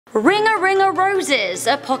Ring-a-ring-a roses,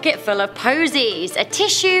 a pocket full of posies, a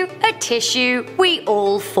tissue, we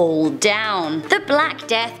all fall down. The Black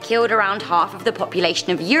Death killed around half of the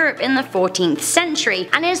population of Europe in the 14th century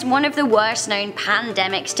and is one of the worst known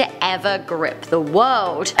pandemics to ever grip the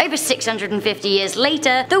world. Over 650 years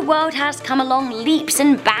later, the world has come along leaps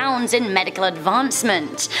and bounds in medical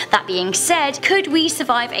advancement. That being said, could we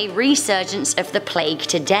survive a resurgence of the plague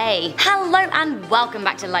today? Hello and welcome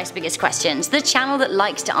back to Life's Biggest Questions, the channel that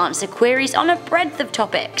likes to answer queries on a breadth of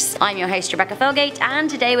topics. I'm your host Rebecca Felgate, and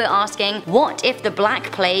today we're asking, what if the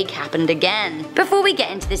Black Plague happened again? Before we get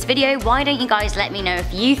into this video, why don't you guys let me know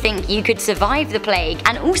if you think you could survive the plague,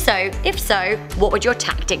 and also, if so, what would your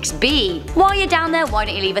tactics be? While you're down there, why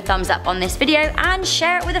don't you leave a thumbs up on this video and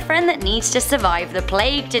share it with a friend that needs to survive the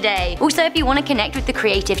plague today. Also, if you want to connect with the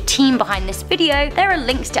creative team behind this video, there are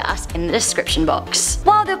links to us in the description box.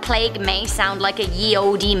 While the plague may sound like a ye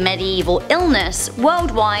olde medieval illness,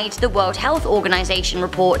 worldwide the World Health Organization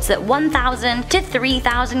reports that 1,000 to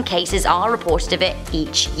 3,000 cases are reported of it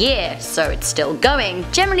each year, so it's still going.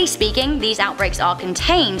 Generally speaking, these outbreaks are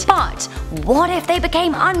contained, but what if they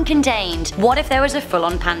became uncontained? What if there was a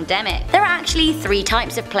full-on pandemic? There are actually three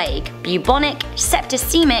types of plague: bubonic,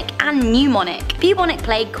 septicemic, and pneumonic. Bubonic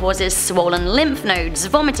plague causes swollen lymph nodes,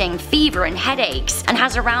 vomiting, fever, and headaches, and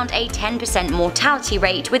has around a 10% mortality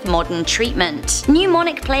rate with modern treatment.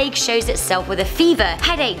 Pneumonic plague shows itself with a fever,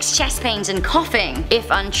 headaches, chest pains, and coughing. If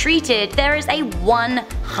untreated, there is a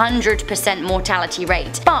 100% mortality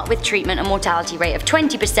rate, but with treatment a mortality rate of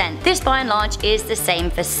 20%. This by and large is the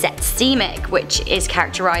same for septicemic, which is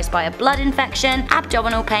characterized by a blood infection,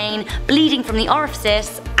 abdominal pain, bleeding from the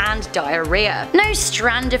orifice, and diarrhea. No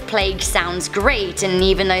strand of plague sounds great, and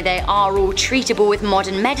even though they are all treatable with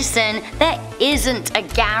modern medicine, there isn't a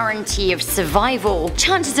guarantee of survival.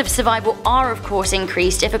 Chances of survival are of course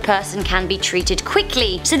increased if a person can be treated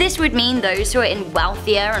quickly, so this would mean those who are in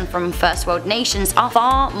wealthier and from first world nations are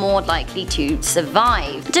far more likely to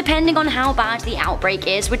survive. Depending on how bad the outbreak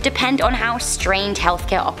is would depend on how strained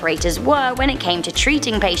healthcare operators were when it came to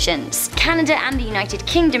treating patients. Canada and the United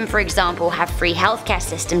Kingdom, for example, have free healthcare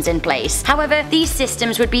systems in place. However, these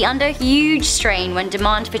systems would be under huge strain when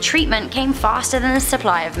demand for treatment came faster than the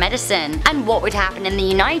supply of medicine. And what would happen in the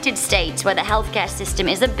United States, where the healthcare system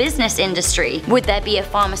is a business industry? Would there be a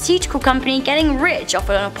pharmaceutical company getting rich off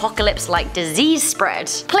an apocalypse-like disease spread?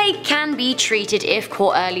 Plague can be treated if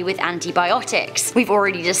caught early with antibiotics. We've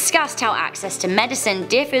already discussed how access to medicine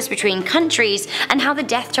differs between countries and how the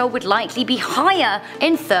death toll would likely be higher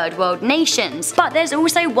in third world nations. But there's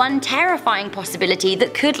also one terrifying possibility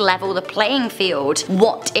that could level the playing field.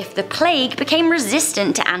 What if the plague became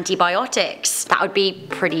resistant to antibiotics? That would be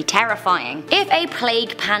pretty terrifying. If a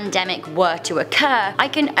plague pandemic were to occur, I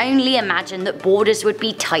can only imagine that borders would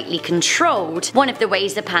be tightly controlled. One of the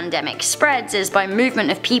ways the pandemic spreads is by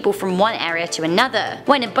movement of people from one area to another.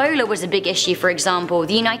 When Ebola was a big issue, for example,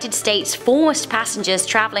 the United States forced passengers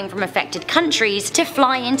traveling from affected countries to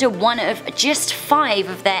fly into one of just 5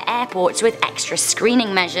 of their airports with extra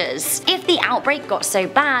screening measures. If the outbreak got so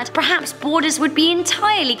bad, perhaps borders would be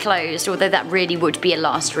entirely closed, although that really would be a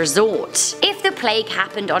last resort. If the plague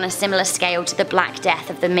happened on a similar scale to the Black Death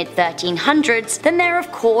of the mid-1300s, then there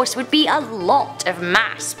of course would be a lot of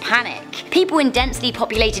mass panic. People in densely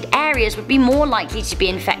populated areas would be more likely to be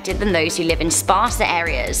infected than those who live in sparser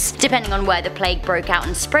areas. Depending on where the plague broke out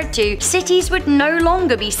and spread to, cities would no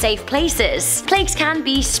longer be safe places. Plagues can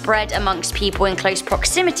be spread amongst people in close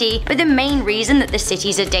proximity, but the main reason that the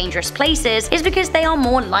cities are dangerous places is because they are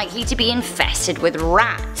more likely to be infested with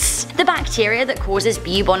rats. The bacteria that causes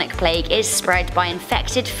bubonic plague is spread by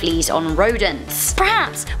infected fleas on rodents.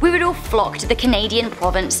 Perhaps we would all flock to the Canadian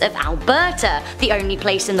province of Alberta, the only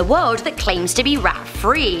place in the world that claims to be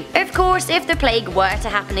rat-free. Of course, if the plague were to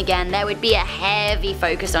happen again, there would be a heavy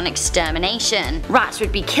focus on extermination. Rats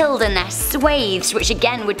would be killed in their swathes, which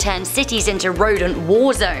again would turn cities into rodent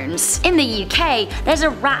war zones. In the UK, there's a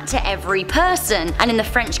rat to every person, and in the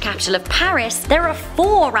French capital of Paris, there are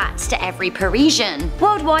 4 rats to every Parisian.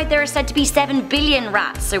 Worldwide, there are said to be 7 billion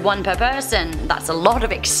rats, so 1 per person. That's a lot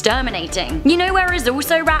of exterminating. You know where is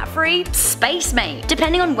also rat-free? Space, mate.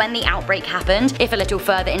 Depending on when the outbreak happened, if a little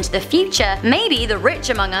further into the future, maybe the rich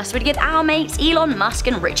among us would give our mates Elon Musk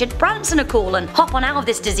and Richard Branson a call and hop on out of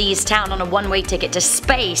this diseased town on a one-way ticket to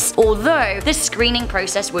space. Although, the screening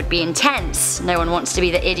process would be intense. No one wants to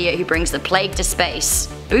be the idiot who brings the plague to space.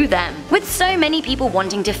 Boo them. With so many people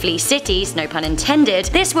wanting to flee cities, no pun intended,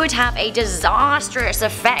 this would have a disastrous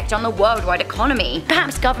effect effect on the worldwide economy.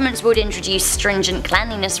 Perhaps governments would introduce stringent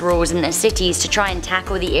cleanliness rules in their cities to try and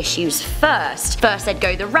tackle the issues first. First they'd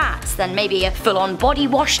go the rats, then maybe a full-on body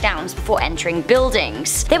washdowns before entering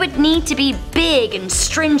buildings. There would need to be big and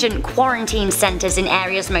stringent quarantine centres in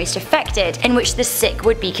areas most affected, in which the sick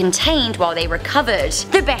would be contained while they recovered.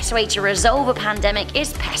 The best way to resolve a pandemic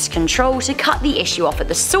is pest control to cut the issue off at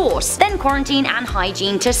the source, then quarantine and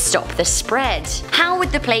hygiene to stop the spread. How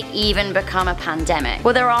would the plague even become a pandemic?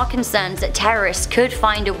 Well, there are concerns that terrorists could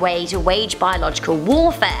find a way to wage biological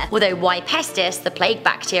warfare, although Y. pestis, the plague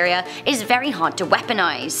bacteria, is very hard to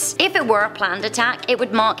weaponize. If it were a planned attack, it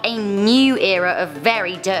would mark a new era of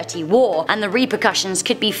very dirty war, and the repercussions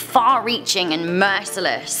could be far-reaching and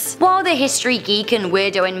merciless. While the history geek and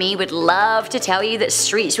weirdo in me would love to tell you that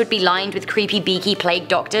streets would be lined with creepy beaky plague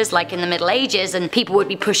doctors like in the Middle Ages and people would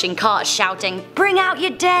be pushing carts shouting, "Bring out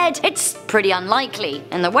your dead!" it's pretty unlikely,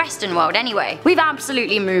 in the Western world anyway. We've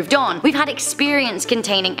absolutely moved on. We've had experience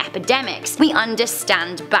containing epidemics. We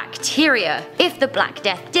understand bacteria. If the Black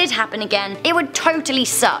Death did happen again, it would totally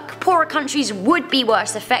suck. Poorer countries would be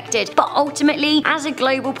worse affected, but ultimately, as a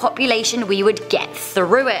global population, we would get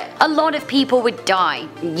through it. A lot of people would die,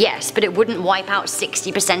 yes, but it wouldn't wipe out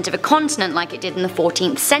 60% of a continent like it did in the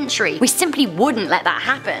 14th century. We simply wouldn't let that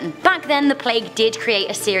happen. Back then, the plague did create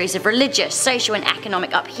a series of religious, social and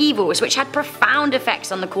economic upheavals which had profound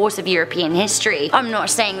effects on the course of European history. I'm not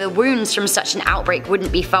saying the wounds from such an outbreak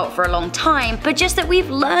wouldn't be felt for a long time, but just that we've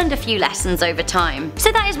learned a few lessons over time.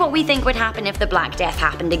 So that is what we think would happen if the Black Death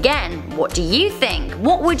happened again. What do you think?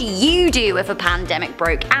 What would you do if a pandemic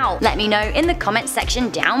broke out? Let me know in the comments section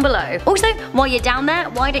down below. Also, while you're down there,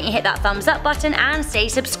 why don't you hit that thumbs up button and stay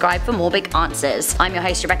subscribed for more big answers. I'm your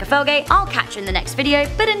host Rebecca Felgate. I'll catch you in the next video,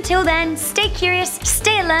 but until then, stay curious,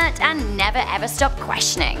 stay alert, and never ever stop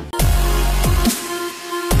questioning.